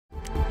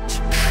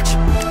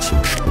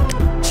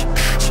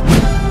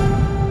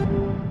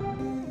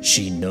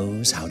She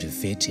knows how to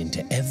fit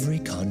into every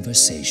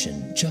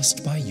conversation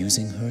just by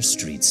using her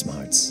street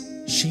smarts.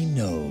 She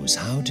knows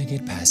how to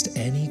get past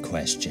any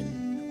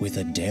question with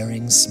a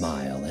daring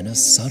smile and a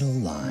subtle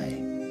lie.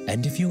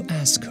 And if you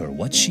ask her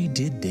what she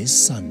did this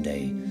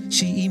Sunday,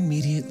 she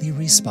immediately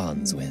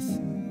responds with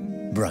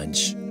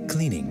brunch,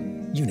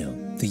 cleaning, you know,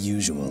 the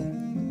usual.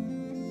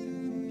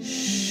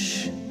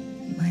 Shh,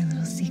 my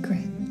little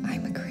secret,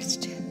 I'm a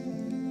Christian.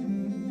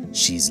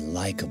 She's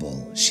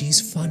likable,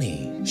 she's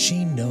funny,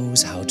 she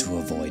knows how to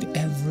avoid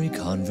every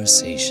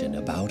conversation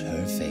about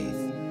her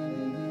faith.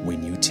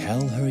 When you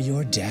tell her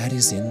your dad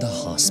is in the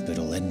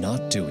hospital and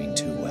not doing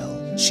too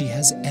well, she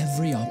has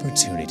every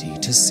opportunity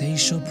to say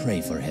she'll pray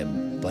for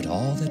him, but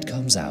all that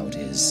comes out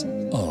is,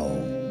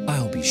 oh,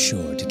 I'll be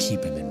sure to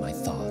keep him in my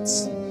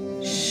thoughts.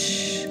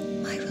 Shh,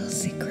 my little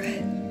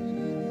secret,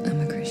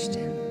 I'm a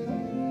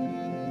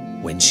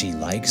Christian. When she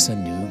likes a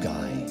new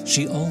guy,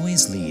 she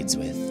always leads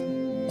with,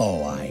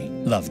 oh, I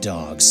love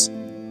dogs,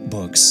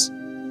 books,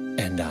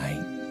 and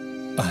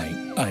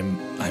I'm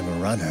a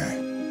runner.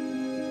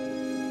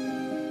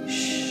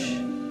 Shh,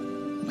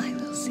 my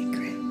little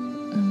secret,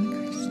 I'm a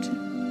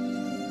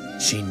Christian.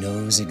 She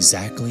knows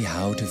exactly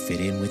how to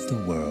fit in with the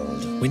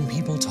world. When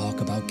people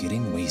talk about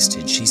getting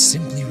wasted, she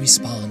simply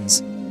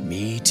responds,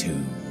 me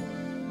too.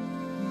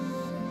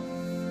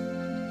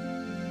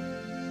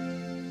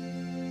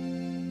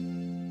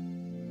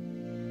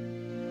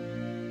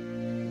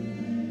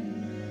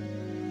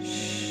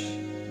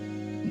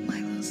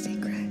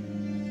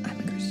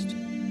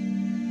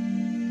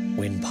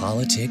 When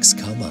politics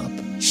come up,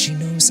 she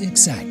knows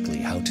exactly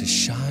how to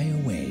shy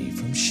away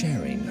from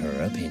sharing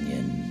her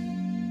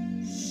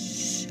opinion.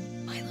 Shh,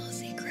 my little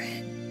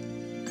secret,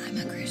 I'm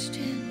a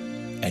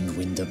Christian. And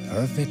when the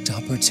perfect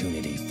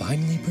opportunity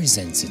finally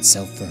presents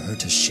itself for her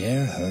to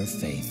share her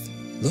faith,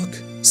 look,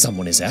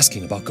 someone is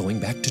asking about going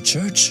back to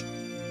church.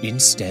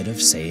 Instead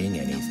of saying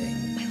anything,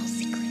 no, my little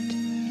secret,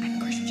 I'm a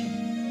Christian.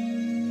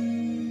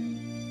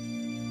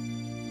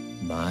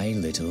 My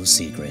little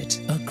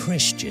secret, a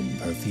Christian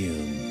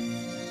perfume.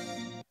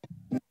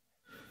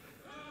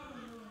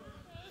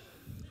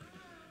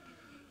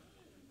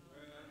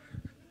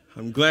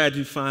 I'm glad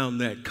you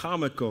found that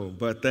comical,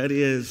 but that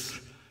is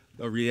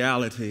a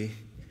reality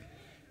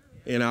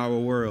in our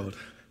world.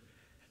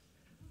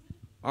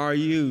 Are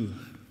you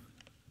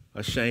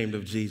ashamed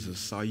of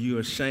Jesus? Are you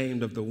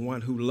ashamed of the one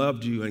who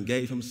loved you and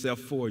gave himself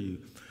for you?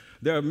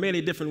 There are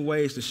many different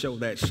ways to show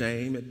that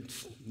shame.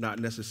 It's not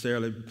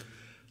necessarily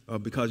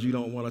because you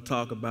don't want to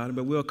talk about it,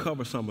 but we'll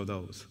cover some of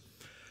those.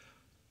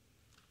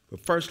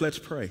 But first, let's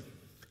pray.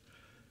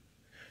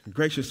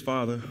 Gracious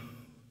Father,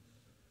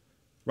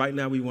 right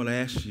now we want to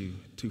ask you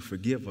to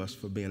forgive us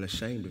for being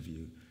ashamed of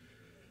you.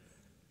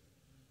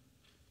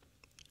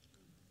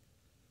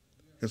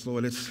 Because,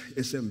 Lord,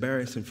 it's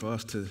embarrassing for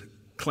us to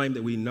claim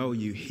that we know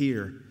you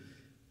here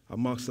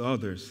amongst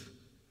others,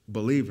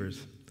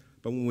 believers,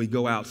 but when we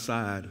go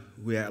outside,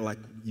 we act like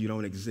you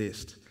don't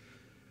exist.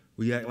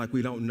 We act like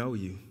we don't know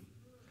you.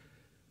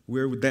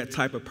 We're that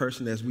type of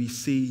person, as we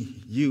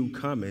see you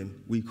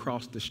coming, we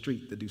cross the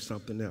street to do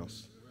something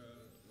else.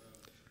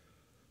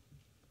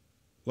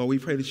 Lord, we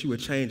pray that you would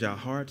change our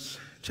hearts,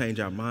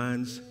 change our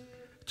minds,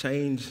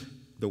 change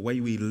the way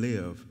we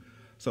live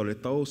so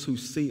that those who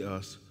see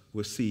us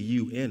will see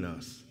you in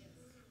us.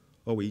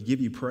 Lord, we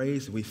give you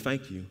praise and we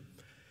thank you.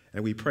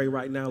 And we pray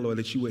right now, Lord,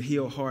 that you would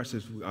heal hearts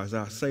as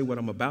I say what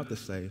I'm about to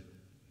say.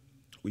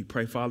 We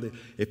pray, Father,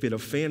 if it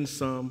offends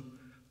some,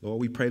 Lord,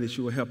 we pray that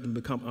you will help them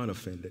become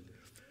unoffended.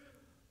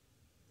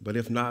 But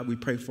if not, we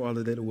pray,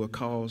 Father, that it will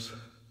cause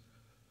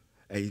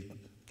a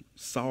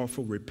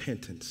sorrowful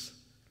repentance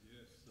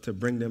to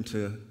bring them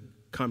to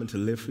come and to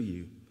live for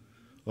you.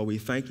 Lord, we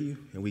thank you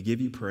and we give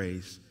you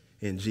praise.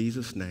 In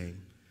Jesus'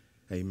 name,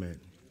 amen.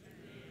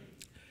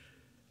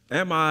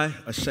 Am I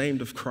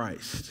ashamed of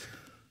Christ?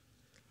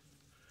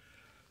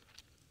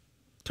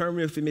 Turn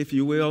with me, if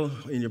you will,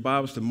 in your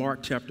Bibles to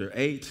Mark chapter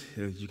 8.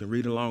 You can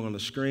read along on the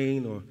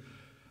screen or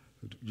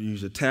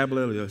use a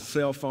tablet or your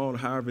cell phone,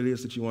 however it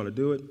is that you want to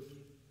do it.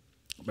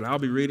 But I'll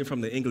be reading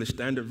from the English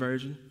Standard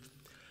Version.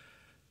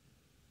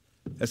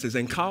 It says,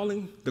 "In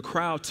calling the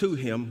crowd to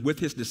him with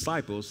his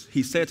disciples,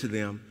 he said to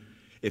them,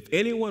 'If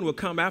anyone will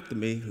come after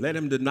me, let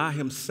him deny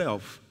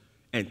himself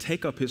and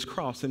take up his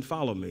cross and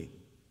follow me.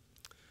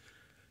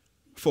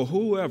 For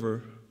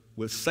whoever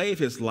will save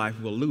his life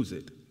will lose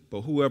it,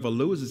 but whoever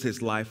loses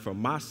his life for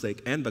my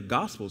sake and the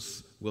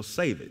gospel's will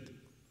save it.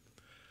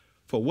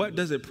 For what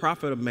does it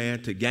profit a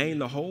man to gain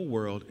the whole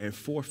world and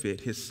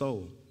forfeit his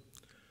soul?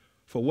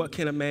 For what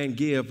can a man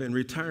give in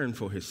return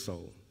for his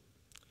soul?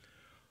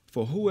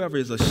 For whoever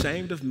is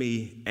ashamed of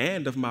me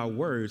and of my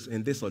words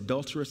in this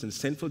adulterous and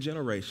sinful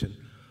generation,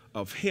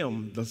 of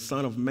him the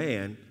Son of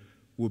Man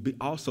will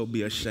also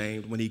be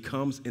ashamed when he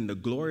comes in the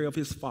glory of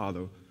his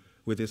Father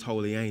with his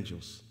holy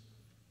angels.'"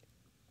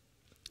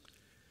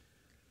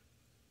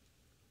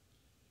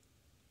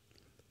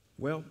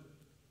 Well,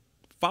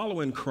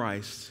 following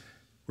Christ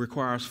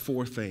requires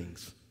four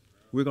things.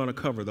 We're going to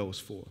cover those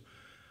four.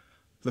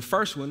 The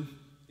first one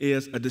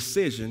is a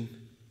decision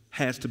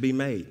has to be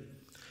made.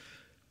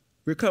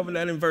 We're covering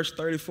that in verse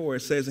 34. It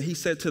says, and he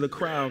said to the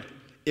crowd,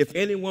 if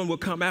anyone will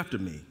come after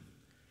me.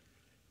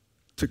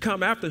 To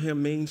come after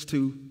him means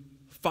to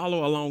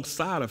follow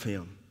alongside of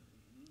him.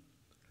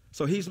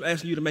 So he's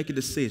asking you to make a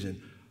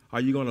decision. Are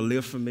you going to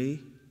live for me,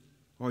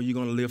 or are you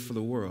going to live for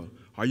the world?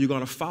 Are you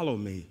going to follow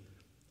me,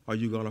 or are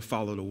you going to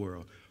follow the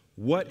world?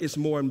 What is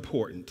more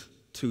important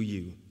to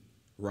you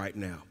right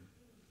now?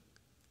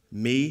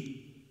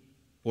 Me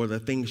or the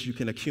things you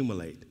can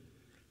accumulate?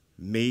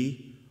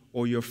 Me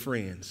or your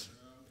friends?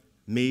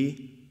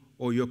 Me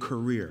or your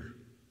career?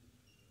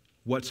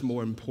 What's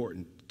more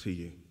important to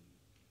you?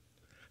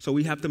 So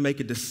we have to make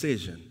a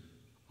decision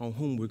on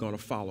whom we're going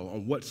to follow,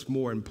 on what's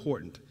more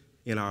important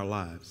in our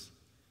lives.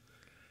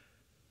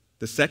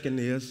 The second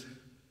is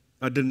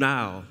a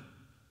denial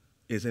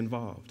is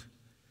involved.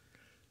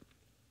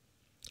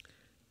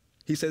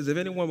 He says, if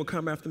anyone will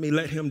come after me,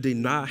 let him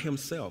deny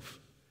himself.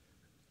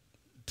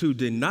 To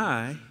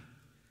deny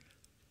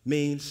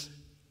means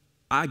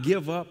I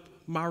give up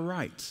my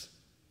rights.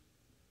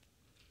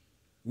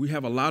 We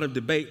have a lot of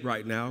debate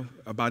right now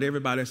about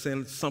everybody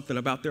saying something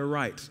about their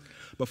rights.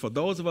 But for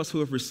those of us who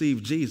have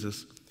received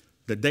Jesus,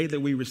 the day that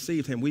we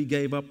received him, we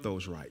gave up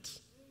those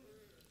rights.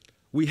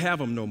 We have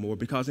them no more,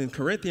 because in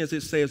Corinthians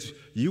it says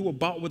you were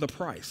bought with a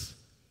price.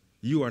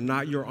 You are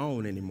not your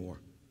own anymore.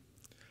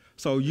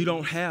 So you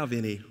don't have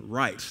any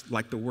rights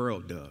like the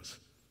world does.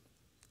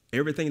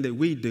 Everything that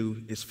we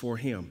do is for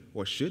him,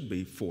 or should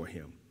be for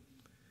him.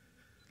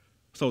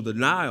 So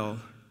denial,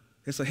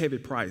 it's a heavy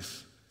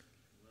price.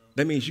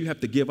 That means you have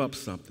to give up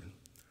something.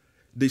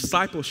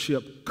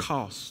 Discipleship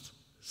costs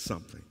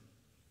something.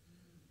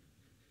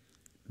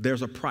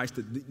 There's a price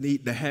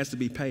that has to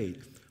be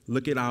paid.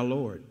 Look at our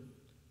Lord.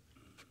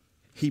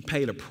 He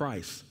paid a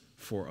price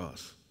for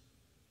us.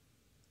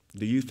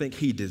 Do you think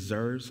he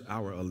deserves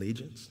our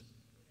allegiance?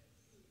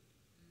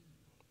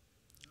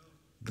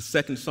 The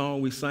second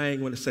song we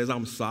sang when it says,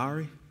 I'm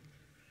sorry,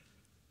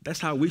 that's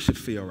how we should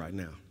feel right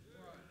now.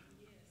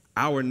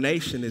 Our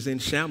nation is in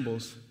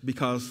shambles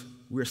because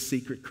we're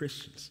secret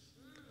Christians.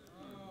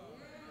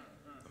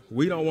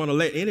 We don't want to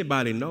let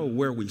anybody know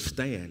where we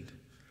stand.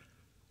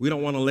 We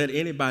don't want to let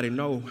anybody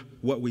know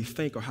what we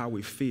think or how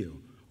we feel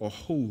or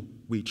who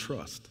we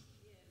trust.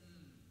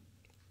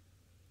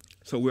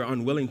 So we're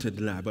unwilling to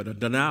deny, but a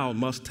denial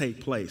must take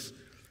place.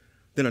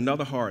 Then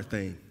another hard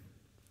thing,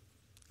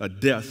 a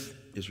death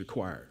is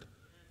required.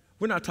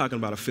 We're not talking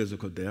about a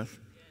physical death,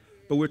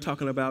 but we're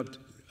talking about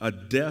a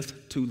death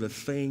to the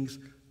things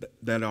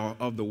that are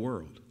of the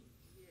world.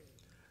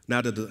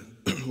 Now,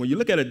 when you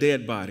look at a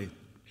dead body,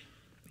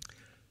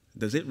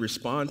 does it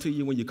respond to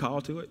you when you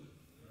call to it?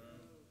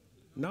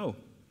 No.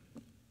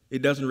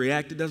 It doesn't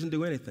react. It doesn't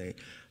do anything.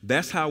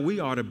 That's how we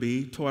ought to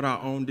be toward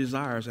our own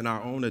desires and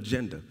our own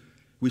agenda.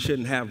 We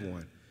shouldn't have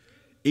one.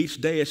 Each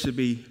day it should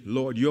be,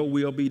 Lord, your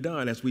will be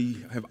done, as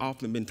we have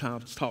often been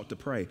taught to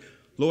pray.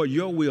 Lord,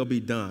 your will be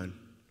done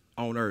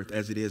on earth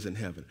as it is in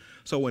heaven.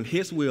 So when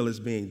his will is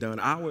being done,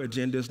 our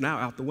agenda is now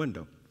out the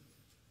window.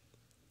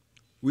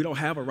 We don't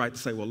have a right to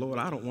say, well, Lord,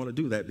 I don't want to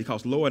do that,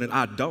 because Lord and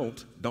I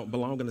don't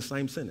belong in the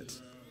same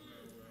sentence.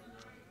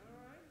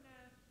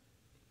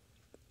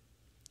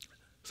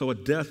 So a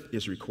death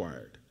is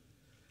required.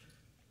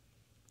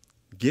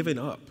 Giving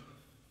up,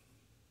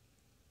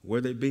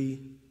 whether it be,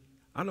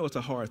 I know it's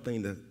a hard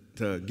thing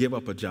to give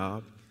up a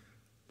job,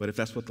 but if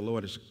that's what the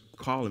Lord is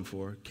calling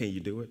for, can you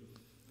do it?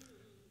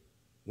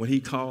 When he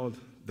called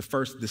the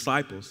first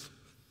disciples,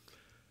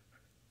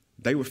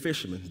 they were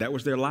fishermen. That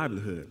was their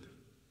livelihood.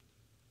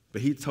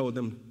 But he told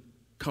them,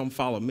 come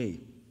follow me.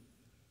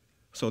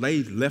 So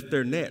they left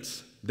their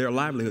nets, their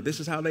livelihood. This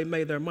is how they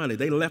made their money.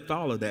 They left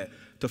all of that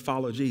to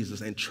follow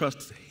Jesus and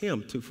trust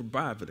him to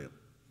provide for them.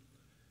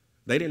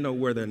 They didn't know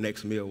where their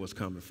next meal was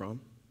coming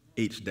from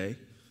each day.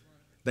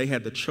 They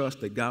had the trust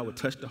that God would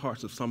touch the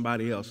hearts of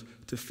somebody else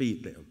to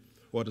feed them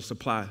or to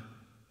supply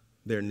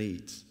their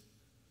needs.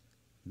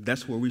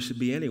 That's where we should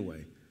be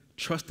anyway,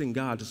 trusting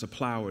God to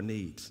supply our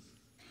needs,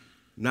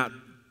 not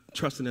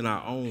trusting in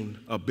our own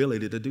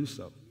ability to do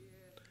so.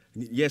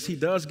 Yes, he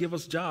does give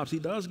us jobs. He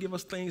does give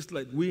us things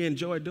that we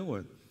enjoy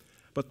doing,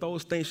 but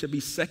those things should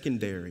be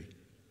secondary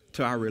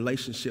to our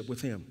relationship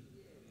with him.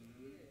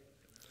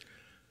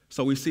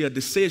 So we see a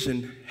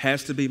decision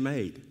has to be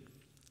made.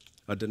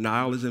 A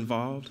denial is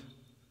involved.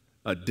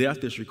 A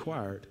death is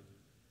required.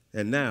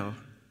 And now,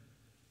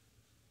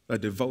 a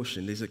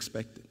devotion is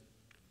expected.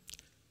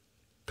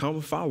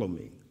 Come follow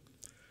me.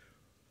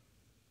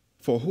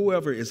 For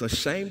whoever is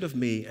ashamed of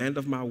me and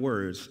of my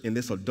words in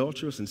this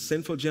adulterous and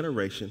sinful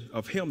generation,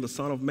 of him the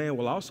Son of Man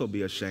will also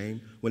be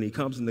ashamed when he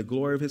comes in the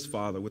glory of his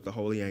Father with the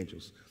holy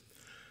angels.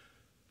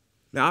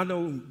 Now, I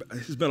know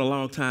it's been a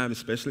long time,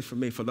 especially for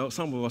me, for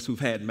some of us who've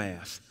had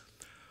math.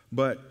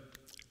 But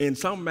in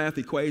some math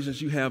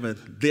equations, you have a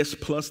this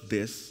plus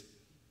this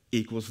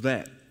equals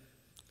that.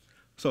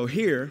 So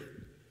here,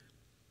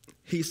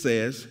 he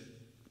says,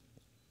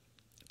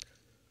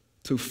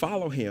 to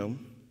follow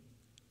him,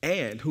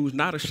 and who's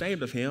not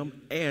ashamed of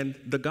him, and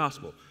the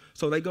gospel.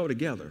 So they go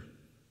together.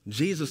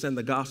 Jesus and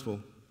the gospel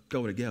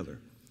go together.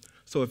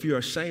 So if you're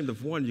ashamed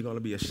of one, you're going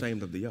to be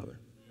ashamed of the other.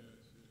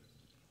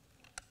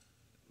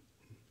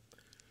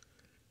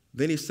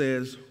 Then he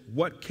says,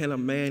 what can a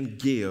man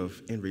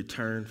give in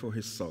return for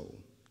his soul,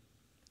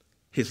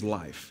 his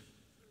life?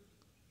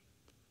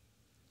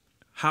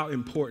 How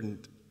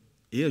important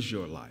is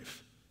your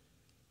life?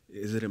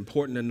 Is it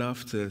important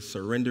enough to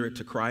surrender it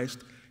to Christ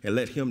and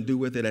let him do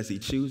with it as he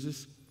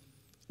chooses?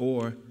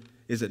 Or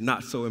is it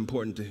not so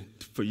important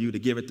for you to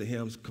give it to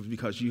him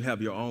because you have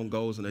your own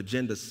goals and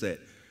agenda set?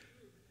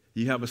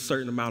 You have a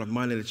certain amount of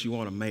money that you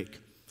want to make.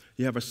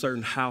 You have a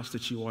certain house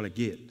that you want to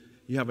get.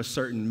 You have a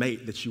certain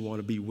mate that you want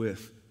to be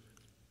with.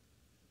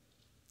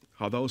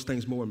 Are those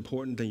things more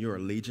important than your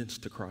allegiance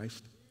to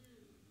Christ?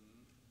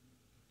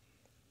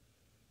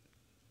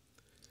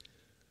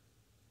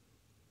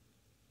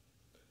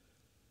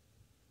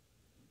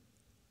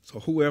 So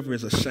whoever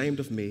is ashamed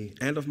of me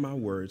and of my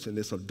words in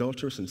this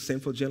adulterous and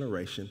sinful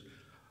generation,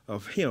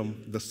 of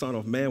him the Son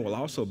of Man will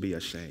also be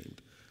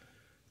ashamed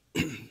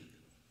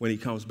when he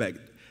comes back.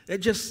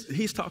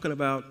 He's talking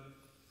about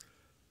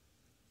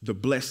the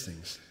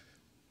blessings,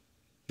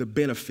 the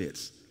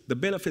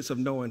benefits of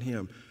knowing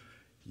him.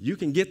 You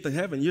can get to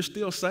heaven, you're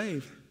still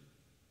saved,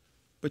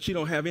 but you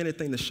don't have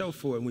anything to show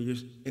for it when you're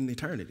in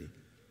eternity.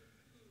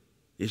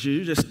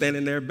 You're just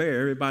standing there bare.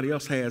 Everybody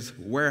else has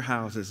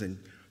warehouses and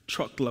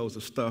truckloads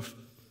of stuff,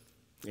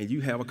 and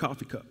you have a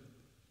coffee cup.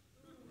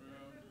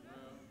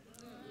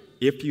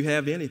 If you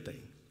have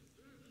anything.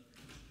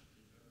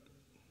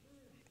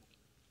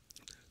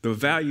 The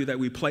value that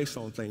we place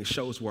on things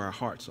shows where our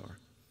hearts are.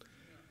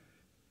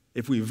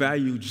 If we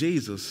value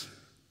Jesus,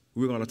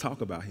 we're going to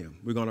talk about him.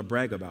 We're going to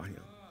brag about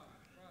him.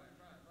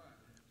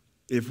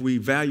 If we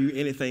value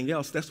anything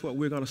else, that's what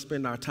we're going to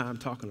spend our time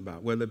talking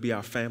about, whether it be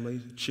our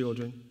family,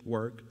 children,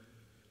 work,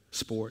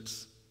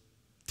 sports,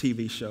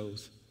 TV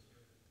shows.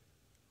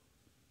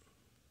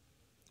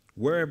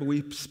 Wherever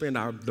we spend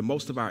the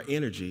most of our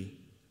energy,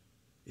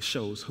 it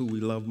shows who we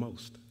love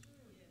most.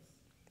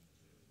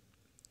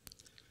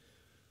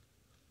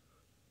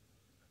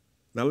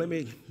 Now let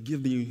me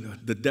give you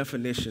the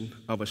definition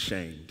of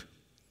ashamed,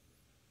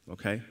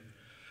 okay?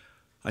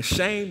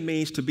 Ashamed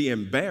means to be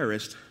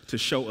embarrassed, to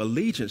show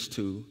allegiance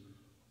to,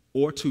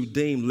 or to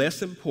deem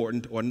less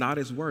important or not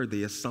as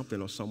worthy as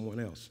something or someone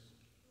else.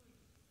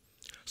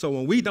 So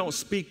when we don't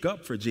speak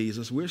up for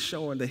Jesus, we're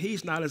showing that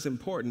he's not as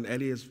important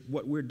as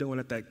what we're doing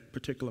at that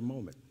particular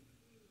moment.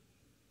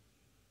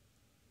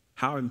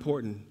 How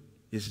important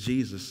is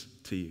Jesus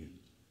to you?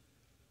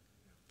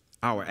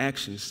 Our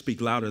actions speak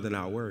louder than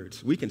our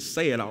words. We can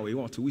say it all we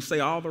want to. We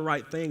say all the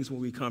right things when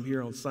we come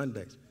here on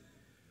Sundays.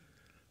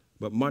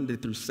 But Monday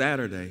through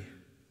Saturday,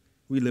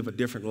 we live a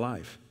different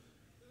life.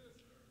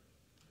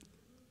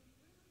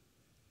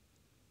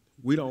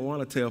 We don't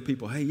want to tell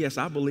people, hey, yes,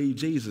 I believe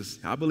Jesus.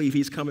 I believe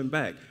he's coming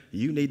back.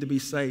 You need to be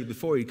saved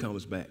before he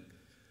comes back.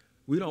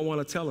 We don't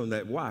want to tell them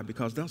that. Why?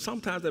 Because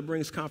sometimes that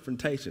brings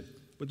confrontation,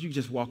 but you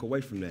just walk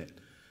away from that.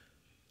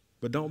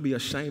 But don't be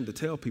ashamed to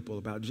tell people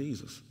about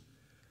Jesus.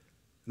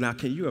 Now,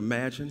 can you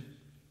imagine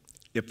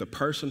if the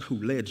person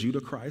who led you to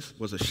Christ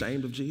was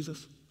ashamed of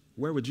Jesus?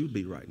 Where would you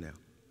be right now?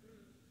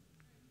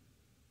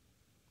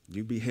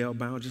 You'd be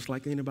hell-bound just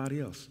like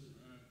anybody else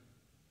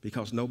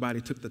because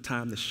nobody took the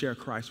time to share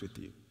Christ with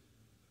you.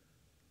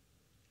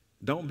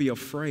 Don't be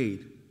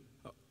afraid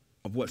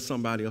of what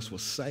somebody else will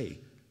say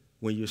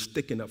when you're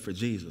sticking up for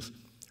Jesus.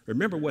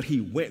 Remember what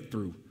he went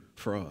through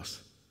for us.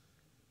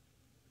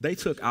 They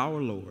took our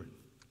Lord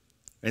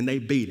and they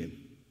beat him.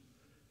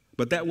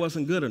 But that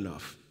wasn't good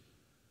enough.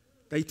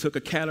 They took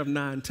a cat of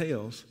nine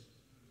tails,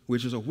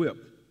 which is a whip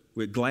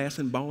with glass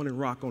and bone and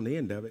rock on the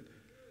end of it,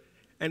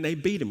 and they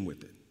beat him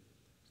with it.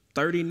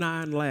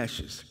 39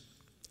 lashes.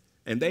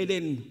 And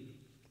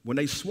when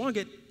they swung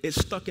it, it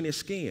stuck in his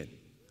skin.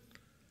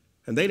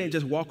 And they didn't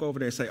just walk over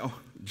there and say, oh,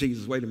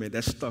 Jesus, wait a minute,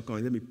 that's stuck on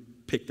you. Let me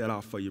pick that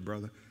off for you,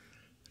 brother.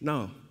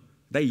 No,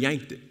 they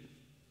yanked it.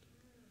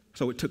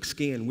 So it took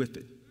skin with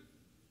it.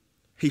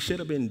 He should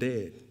have been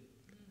dead.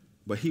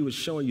 But he was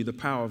showing you the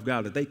power of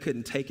God that they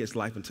couldn't take his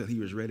life until he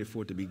was ready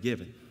for it to be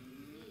given.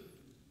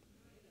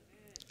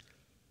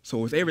 So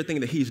with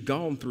everything that he's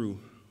gone through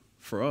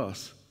for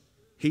us,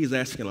 he's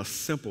asking a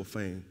simple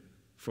thing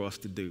for us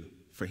to do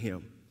for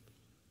him.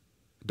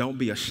 Don't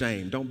be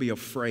ashamed. Don't be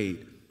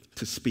afraid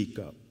to speak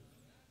up.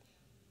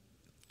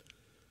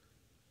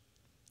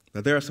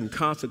 Now, there are some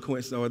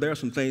consequences, or there are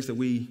some things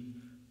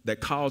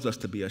that cause us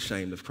to be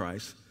ashamed of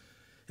Christ.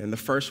 And the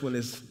first one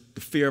is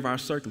the fear of our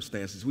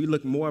circumstances. We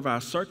look more of our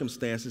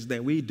circumstances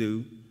than we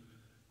do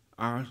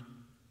our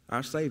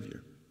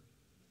Savior.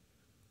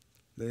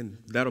 Then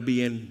that'll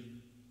be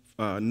in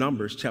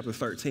Numbers chapter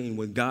 13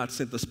 when God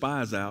sent the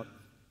spies out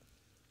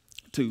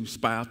to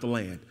spy out the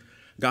land.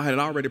 God had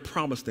already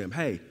promised them,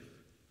 hey,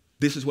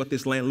 this is what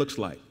this land looks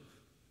like.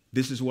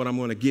 This is what I'm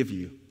going to give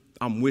you.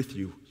 I'm with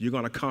you. You're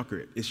going to conquer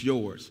it. It's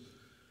yours.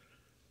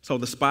 So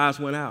the spies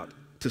went out.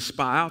 To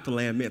spy out the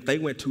land meant they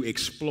went to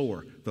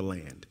explore the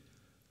land.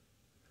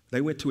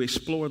 They went to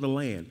explore the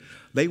land.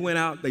 They went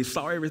out, they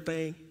saw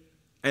everything,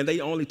 and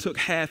they only took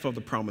half of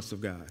the promise of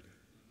God.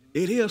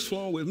 It is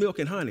flowing with milk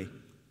and honey,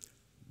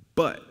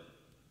 but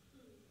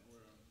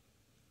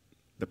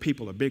the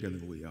people are bigger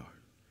than we are.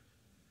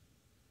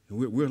 And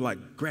we're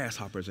like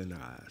grasshoppers in their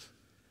eyes.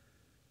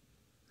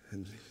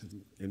 And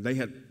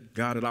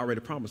God had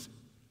already promised,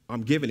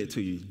 I'm giving it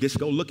to you. Just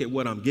go look at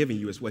what I'm giving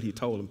you, is what he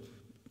told them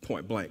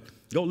point blank.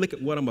 Go look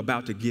at what I'm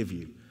about to give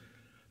you.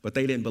 But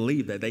they didn't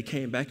believe that. They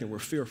came back and were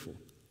fearful.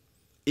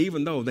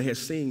 Even though they had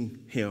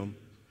seen him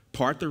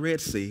part the Red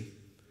Sea,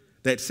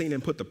 they had seen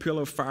him put the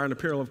pillar of fire and the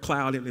pillar of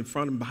cloud in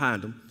front and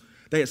behind them.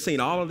 They had seen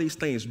all of these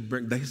things.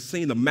 They had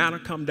seen the manna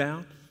come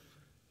down.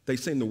 They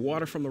had seen the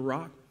water from the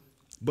rock.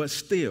 But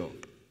still,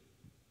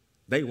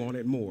 they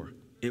wanted more.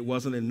 It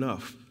wasn't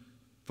enough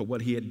for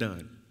what he had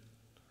done.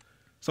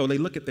 So we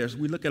look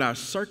at our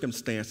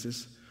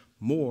circumstances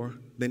more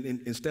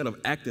than instead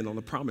of acting on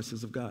the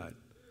promises of God.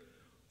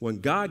 When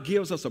God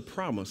gives us a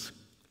promise,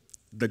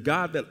 the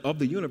God of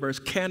the universe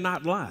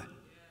cannot lie.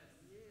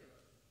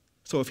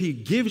 So if he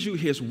gives you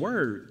his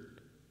word,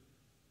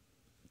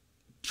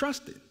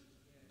 trust it.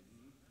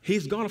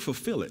 He's going to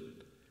fulfill it.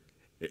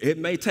 It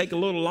may take a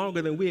little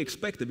longer than we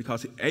expected,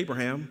 because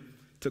Abraham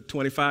took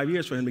 25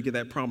 years for him to get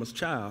that promised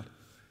child.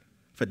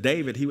 For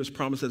David, he was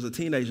promised as a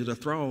teenager the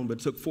throne, but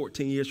it took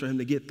 14 years for him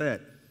to get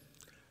that.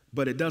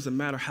 But it doesn't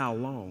matter how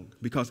long,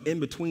 because in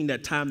between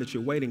that time that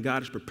you're waiting,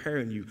 God is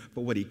preparing you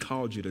for what he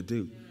called you to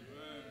do.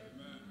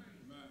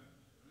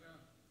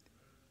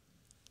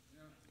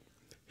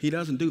 He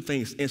doesn't do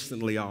things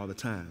instantly all the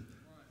time.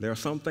 There are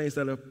some things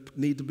that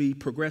need to be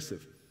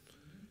progressive.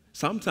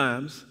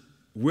 Sometimes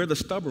we're the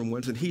stubborn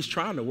ones, and he's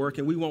trying to work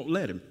and we won't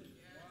let him.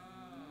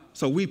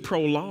 So we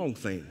prolong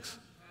things.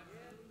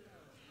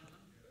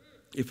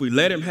 If we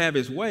let him have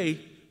his way,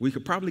 we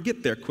could probably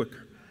get there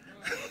quicker.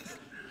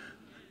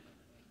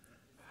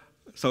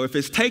 So if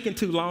it's taking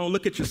too long,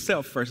 look at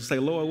yourself first and say,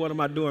 Lord, what am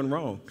I doing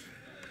wrong?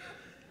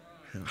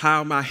 How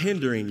am I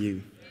hindering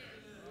you?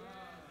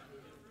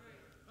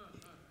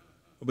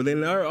 But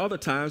then there are other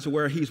times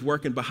where he's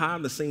working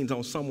behind the scenes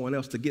on someone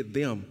else to get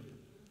them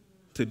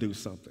to do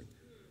something.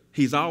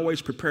 He's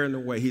always preparing the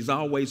way. He's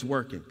always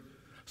working.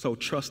 So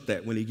trust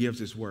that when he gives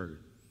his word.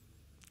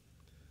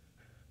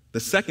 The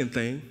second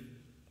thing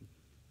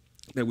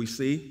that we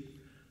see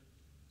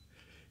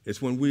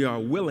is when we are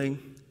willing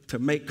to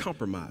make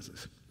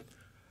compromises.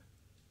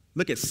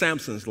 Look at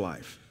Samson's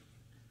life.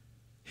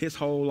 His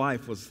whole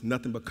life was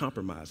nothing but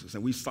compromises,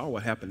 and we saw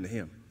what happened to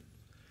him.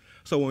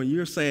 So when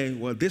you're saying,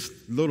 well, this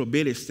little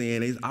bitty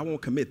sin, I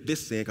won't commit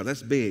this sin because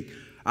that's big.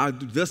 I'll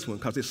do this one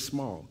because it's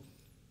small.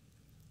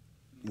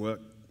 Well,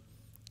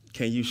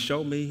 can you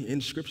show me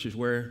in scriptures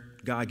where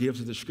God gives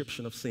a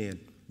description of sin?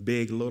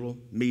 Big, little,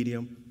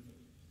 medium.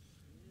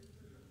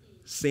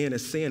 Sin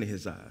is sin in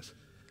his eyes.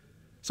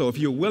 So if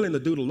you're willing to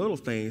do the little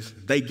things,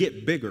 they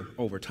get bigger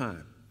over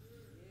time.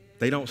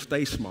 They don't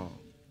stay small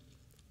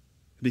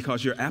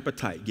because your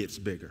appetite gets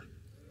bigger.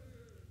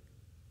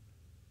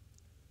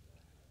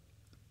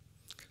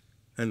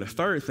 And the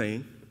third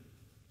thing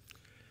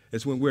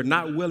is when we're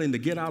not willing to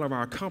get out of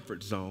our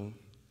comfort zone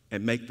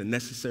and make the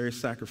necessary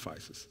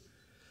sacrifices.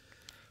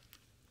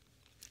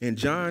 In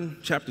John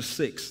chapter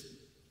 6,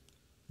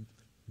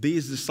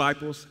 these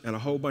disciples and a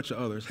whole bunch of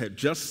others had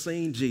just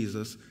seen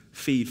Jesus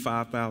feed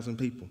 5,000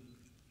 people.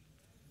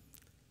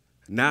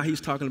 Now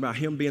he's talking about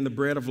him being the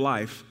bread of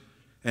life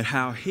and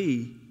how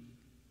he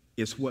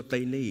is what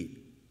they need.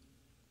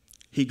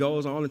 He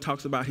goes on and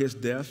talks about his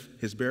death,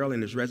 his burial,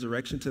 and his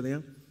resurrection to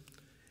them.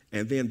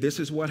 And then this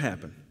is what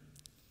happened.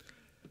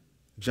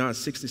 John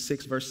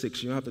 66, verse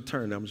 6. You don't have to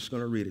turn now. I'm just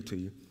going to read it to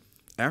you.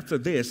 After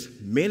this,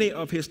 many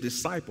of his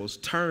disciples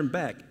turned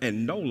back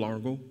and no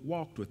longer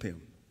walked with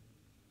him.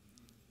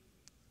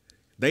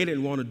 They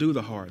didn't want to do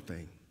the hard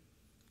thing.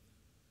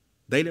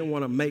 They didn't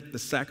want to make the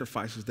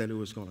sacrifices that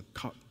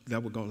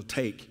were going to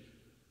take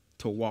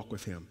to walk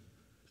with him,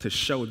 to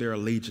show their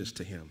allegiance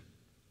to him.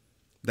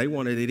 They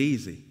wanted it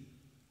easy.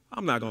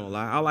 I'm not going to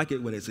lie. I like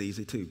it when it's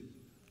easy too.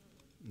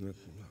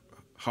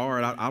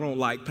 Hard, I don't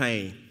like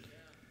pain,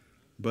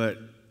 but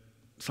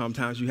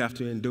sometimes you have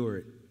to endure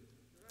it.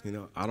 You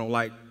know, I don't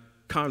like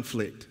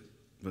conflict,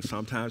 but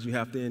sometimes you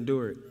have to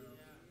endure it.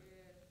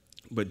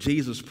 But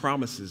Jesus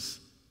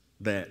promises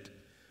that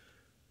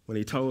when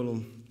he told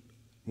them,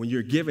 when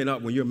you're giving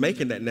up, when you're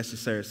making that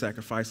necessary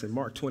sacrifice, in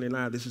Mark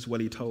 29, this is what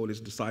he told his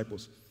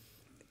disciples.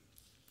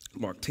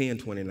 Mark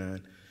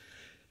 10:29.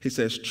 He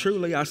says,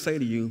 truly I say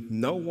to you,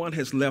 no one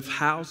has left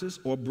houses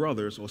or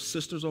brothers or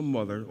sisters or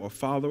mother or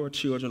father or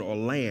children or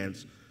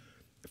lands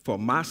for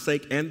my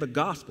sake and the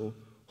gospel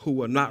who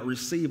will not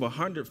receive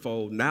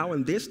 100-fold now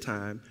in this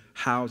time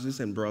houses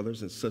and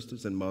brothers and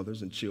sisters and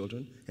mothers and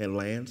children and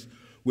lands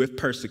with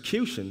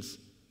persecutions.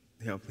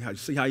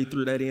 See how you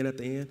threw that in at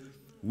the end?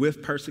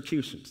 With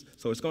persecutions.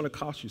 So it's going to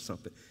cost you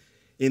something.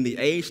 In the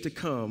age to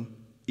come,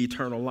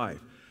 eternal life.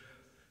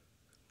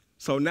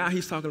 So now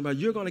he's talking about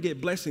you're going to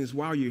get blessings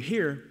while you're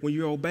here when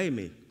you obey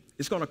me.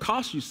 It's going to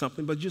cost you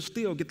something, but you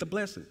still get the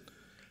blessing.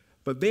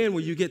 But then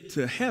when you get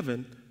to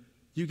heaven,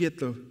 you get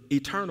the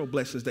eternal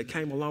blessings that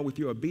came along with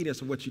your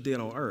obedience of what you did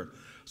on earth.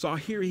 So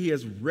here he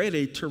is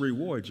ready to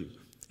reward you.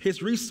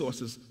 His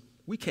resources,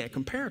 we can't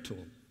compare to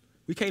them.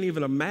 We can't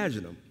even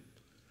imagine them.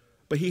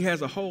 But he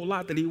has a whole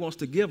lot that he wants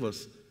to give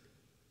us.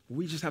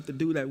 We just have to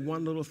do that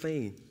one little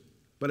thing.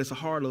 But it's a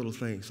hard little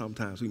thing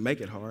sometimes. We make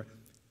it hard.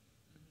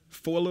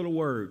 Four-letter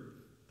word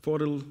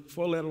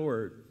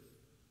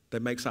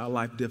that makes our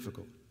life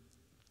difficult.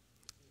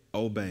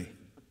 Obey.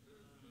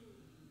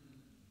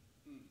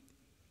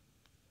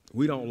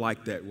 We don't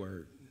like that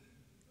word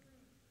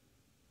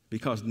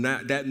because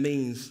that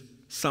means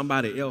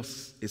somebody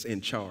else is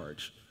in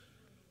charge.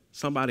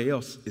 Somebody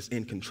else is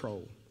in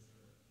control.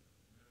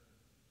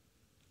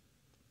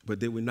 But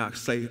did we not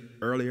say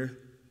earlier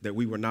that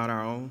we were not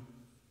our own?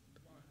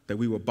 That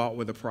we were bought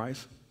with a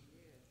price?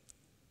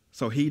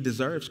 So he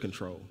deserves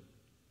control.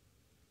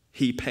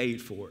 He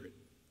paid for it.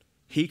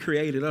 He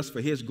created us for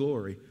his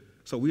glory,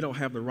 so we don't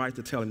have the right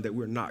to tell him that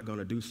we're not going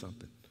to do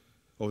something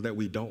or that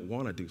we don't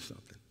want to do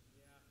something.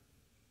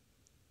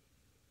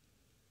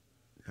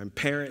 And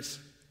parents,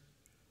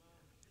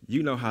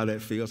 you know how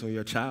that feels when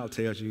your child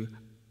tells you,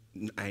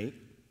 ain't.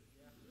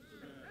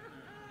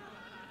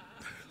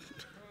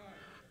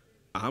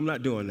 I'm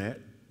not doing that,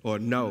 or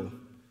no.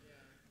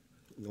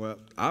 Well,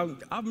 I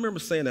remember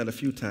saying that a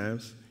few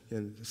times,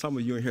 and some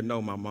of you in here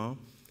know my mom.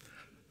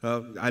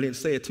 I didn't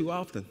say it too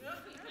often.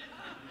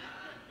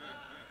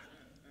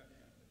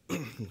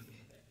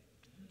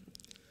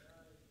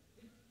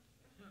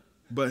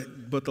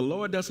 But the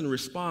Lord doesn't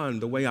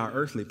respond the way our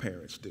earthly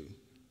parents do.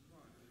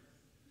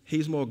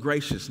 He's more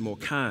gracious, more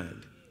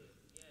kind.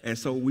 And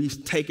so we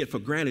take it for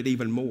granted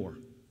even more.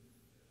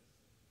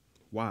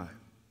 Why?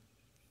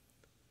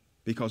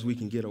 Because we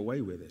can get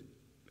away with it.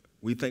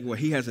 We think, well,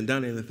 he hasn't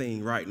done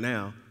anything right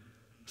now,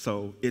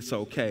 so it's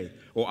okay.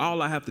 Or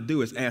all I have to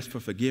do is ask for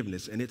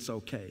forgiveness, and it's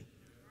okay.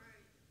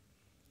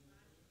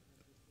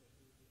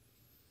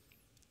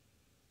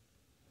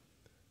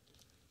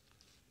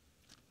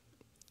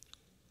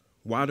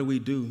 Why do we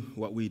do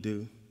what we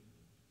do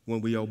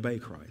when we obey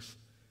Christ?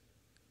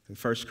 In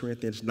 1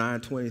 Corinthians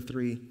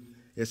 9:23,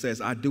 it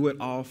says, I do it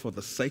all for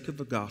the sake of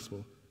the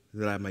gospel,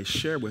 that I may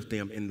share with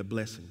them in the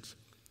blessings.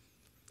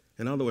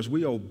 In other words,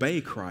 we obey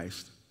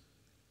Christ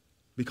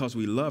because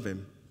we love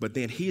him, but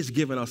then he's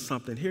given us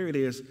something. Here it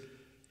is.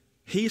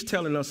 He's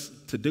telling us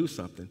to do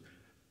something,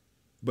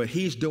 but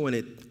he's doing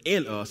it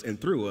in us and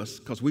through us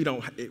because we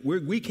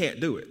can't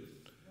do it.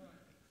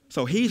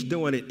 So he's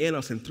doing it in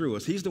us and through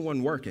us. He's the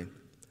one working.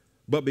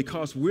 But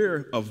because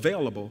we're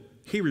available,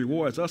 he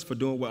rewards us for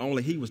doing what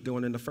only he was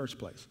doing in the first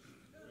place.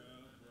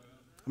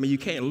 I mean, you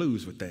can't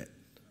lose with that.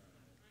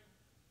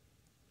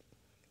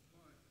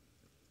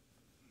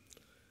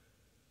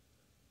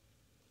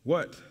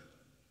 What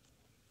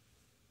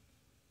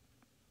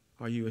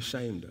are you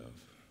ashamed of?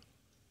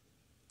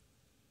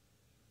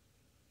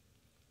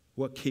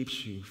 What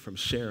keeps you from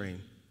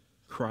sharing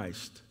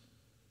Christ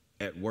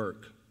at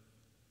work,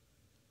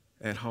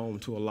 at home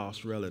to a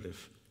lost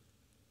relative,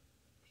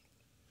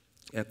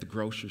 at the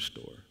grocery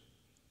store,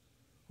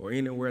 or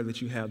anywhere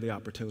that you have the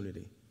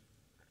opportunity?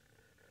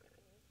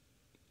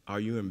 Are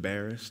you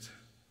embarrassed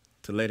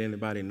to let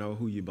anybody know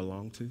who you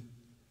belong to?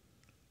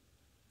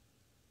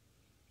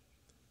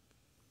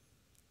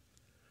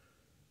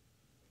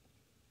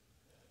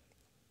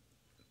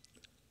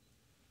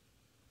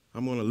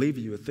 I'm going to leave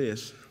you with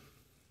this.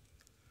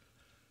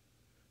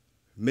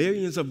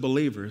 Millions of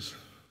believers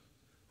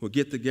will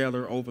get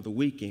together over the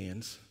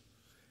weekends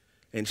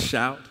and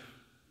shout,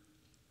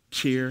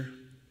 cheer,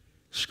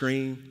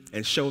 scream,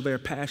 and show their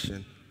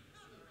passion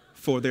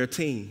for their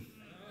team.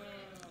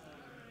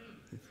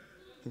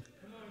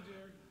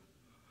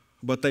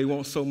 But they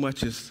won't so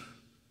much as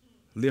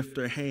lift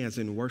their hands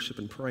in worship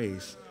and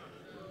praise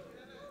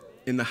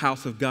in the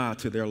house of God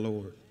to their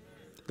Lord,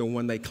 the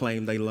one they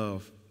claim they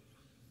love.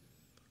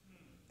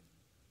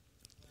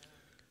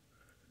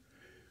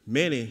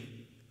 Many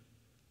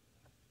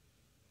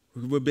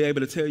will be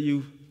able to tell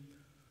you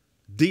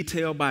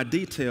detail by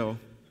detail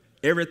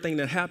everything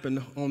that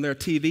happened on their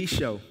TV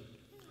show,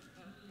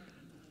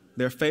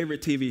 their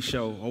favorite TV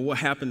show, or what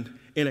happened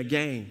in a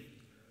game,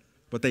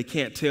 but they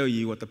can't tell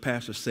you what the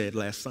pastor said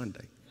last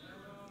Sunday.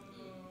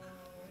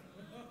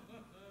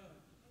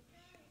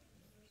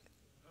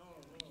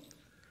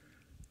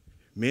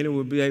 Many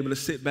will be able to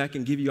sit back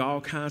and give you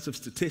all kinds of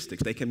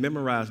statistics. They can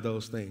memorize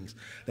those things.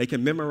 They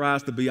can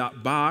memorize the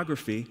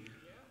biography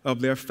of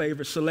their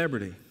favorite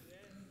celebrity,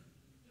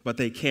 but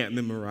they can't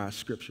memorize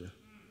Scripture.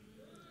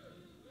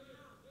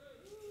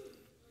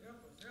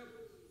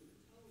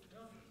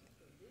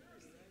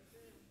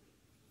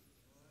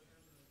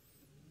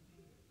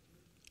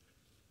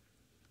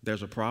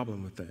 There's a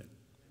problem with that.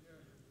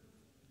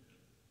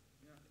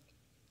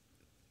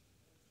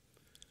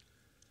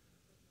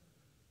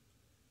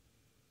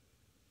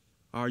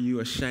 Are you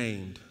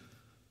ashamed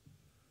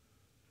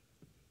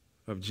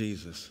of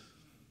Jesus?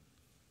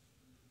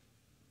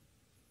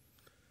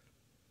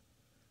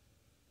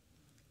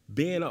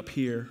 Being up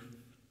here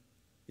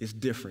is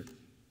different.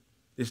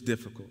 It's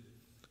difficult.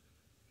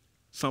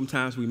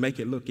 Sometimes we make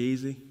it look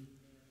easy,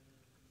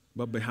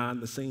 but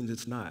behind the scenes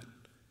it's not,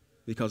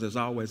 because there's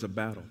always a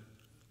battle.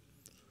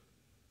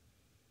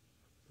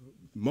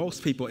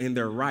 most people in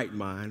their right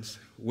minds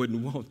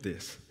wouldn't want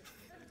this.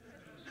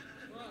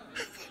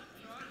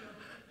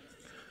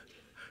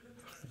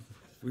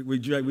 we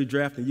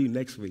drafting you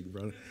next week,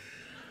 brother.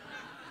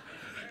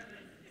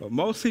 But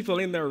most people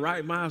in their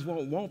right minds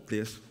won't want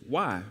this.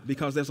 Why?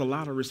 Because there's a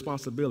lot of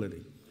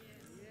responsibility.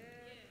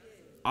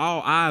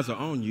 All eyes are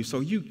on you, so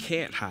you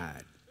can't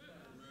hide.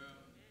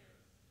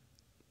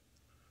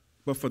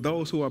 But for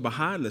those who are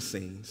behind the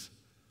scenes,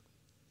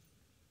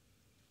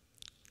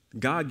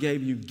 God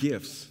gave you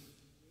gifts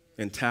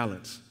and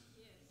talents.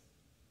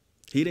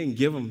 He didn't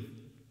give them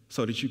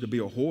so that you could be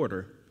a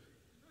hoarder.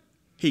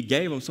 He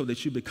gave them so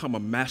that you become a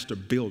master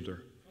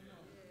builder,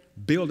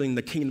 building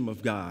the kingdom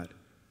of God.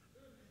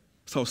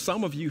 So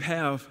some of you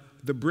have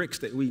the bricks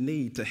that we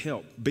need to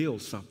help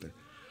build something,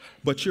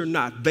 but you're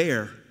not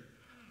there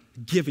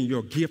giving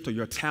your gift or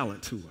your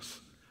talent to us.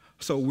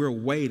 So we're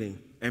waiting,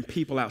 and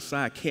people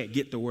outside can't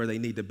get to where they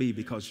need to be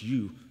because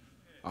you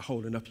are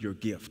holding up your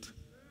gift.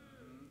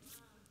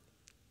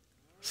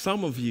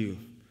 Some of you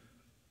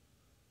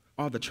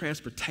are the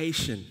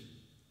transportation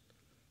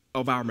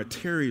of our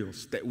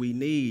materials that we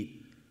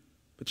need,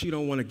 but you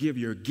don't want to give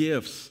your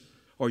gifts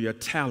or your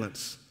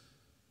talents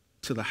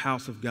to the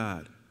house of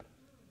God.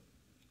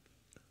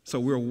 So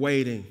we're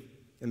waiting,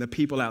 and the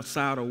people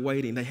outside are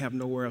waiting. They have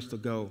nowhere else to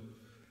go.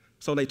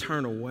 So they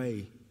turn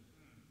away.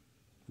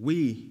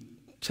 We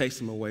chase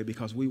them away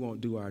because we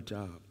won't do our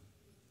job.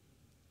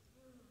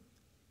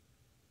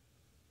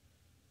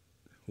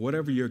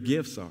 Whatever your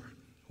gifts are,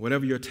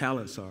 whatever your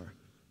talents are,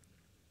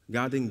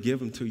 God didn't give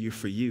them to you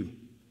for you.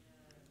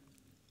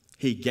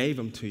 He gave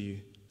them to you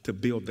to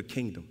build the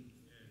kingdom.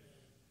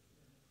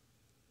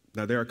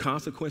 Now, there are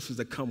consequences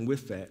that come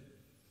with that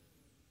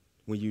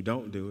when you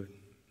don't do it.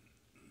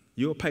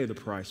 You'll pay the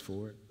price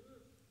for it.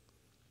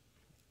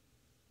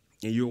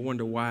 And you'll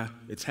wonder why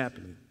it's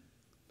happening.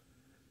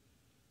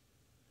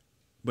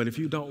 But if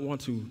you don't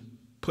want to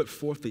put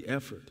forth the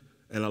effort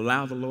and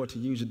allow the Lord to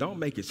use you, don't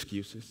make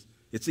excuses.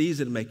 It's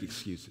easy to make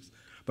excuses.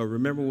 But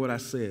remember what I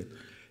said.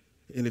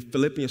 In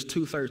Philippians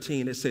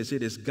 2:13, it says,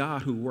 it is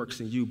God who works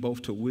in you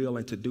both to will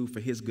and to do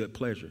for his good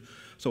pleasure.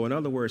 So in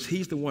other words,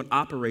 he's the one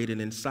operating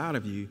inside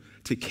of you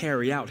to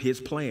carry out his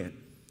plan.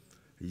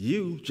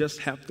 You just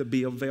have to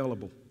be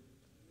available.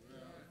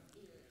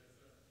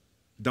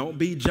 Don't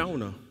be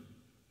Jonah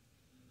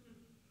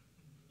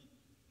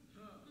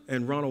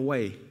and run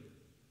away.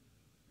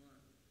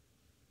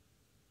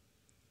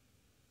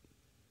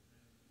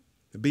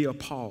 Be a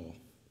Paul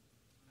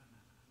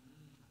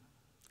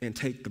and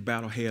take the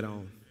battle head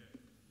on.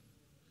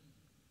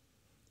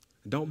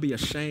 Don't be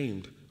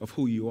ashamed of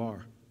who you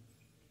are.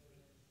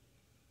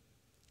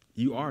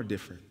 You are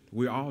different.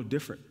 We're all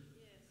different.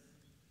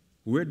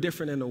 We're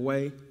different in a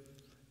way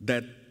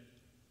that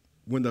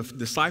when the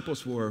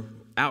disciples were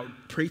out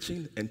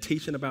preaching and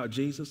teaching about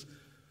Jesus,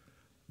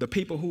 the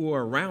people who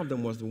were around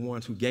them was the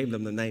ones who gave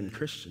them the name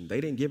Christian.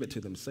 They didn't give it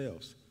to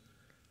themselves.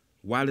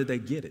 Why did they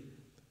get it?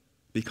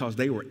 Because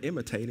they were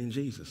imitating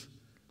Jesus.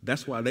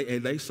 That's why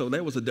so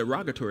there was a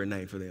derogatory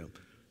name for them,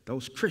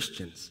 those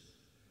Christians,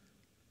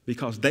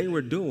 because they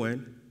were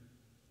doing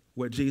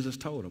what Jesus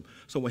told them.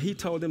 So when he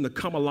told them to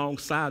come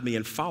alongside me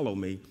and follow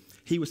me,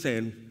 he was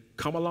saying,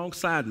 come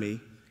alongside me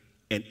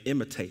and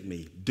imitate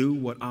me. Do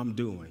what I'm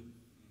doing.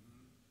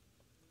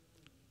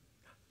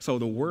 So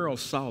the world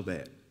saw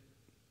that.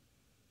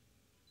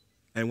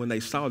 And when they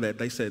saw that,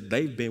 they said,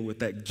 they've been with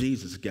that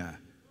Jesus guy.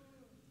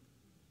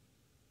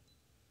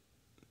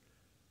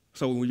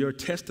 So when your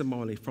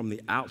testimony from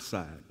the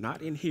outside,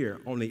 not in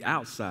here, on the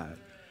outside,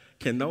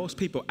 can those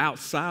people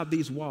outside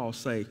these walls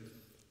say,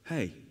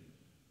 hey,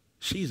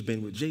 she's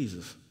been with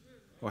Jesus?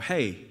 Or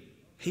hey,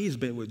 he's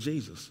been with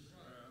Jesus?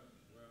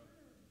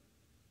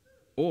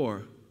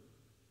 Or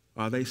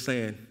are they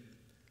saying,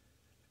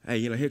 hey,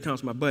 here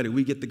comes my buddy.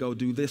 We get to go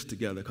do this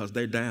together because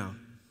they're down.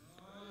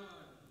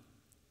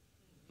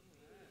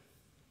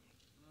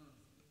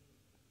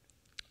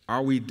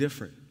 Are we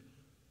different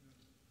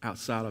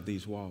outside of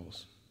these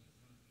walls?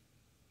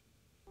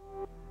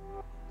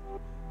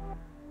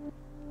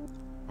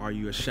 Are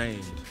you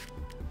ashamed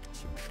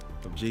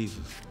of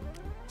Jesus?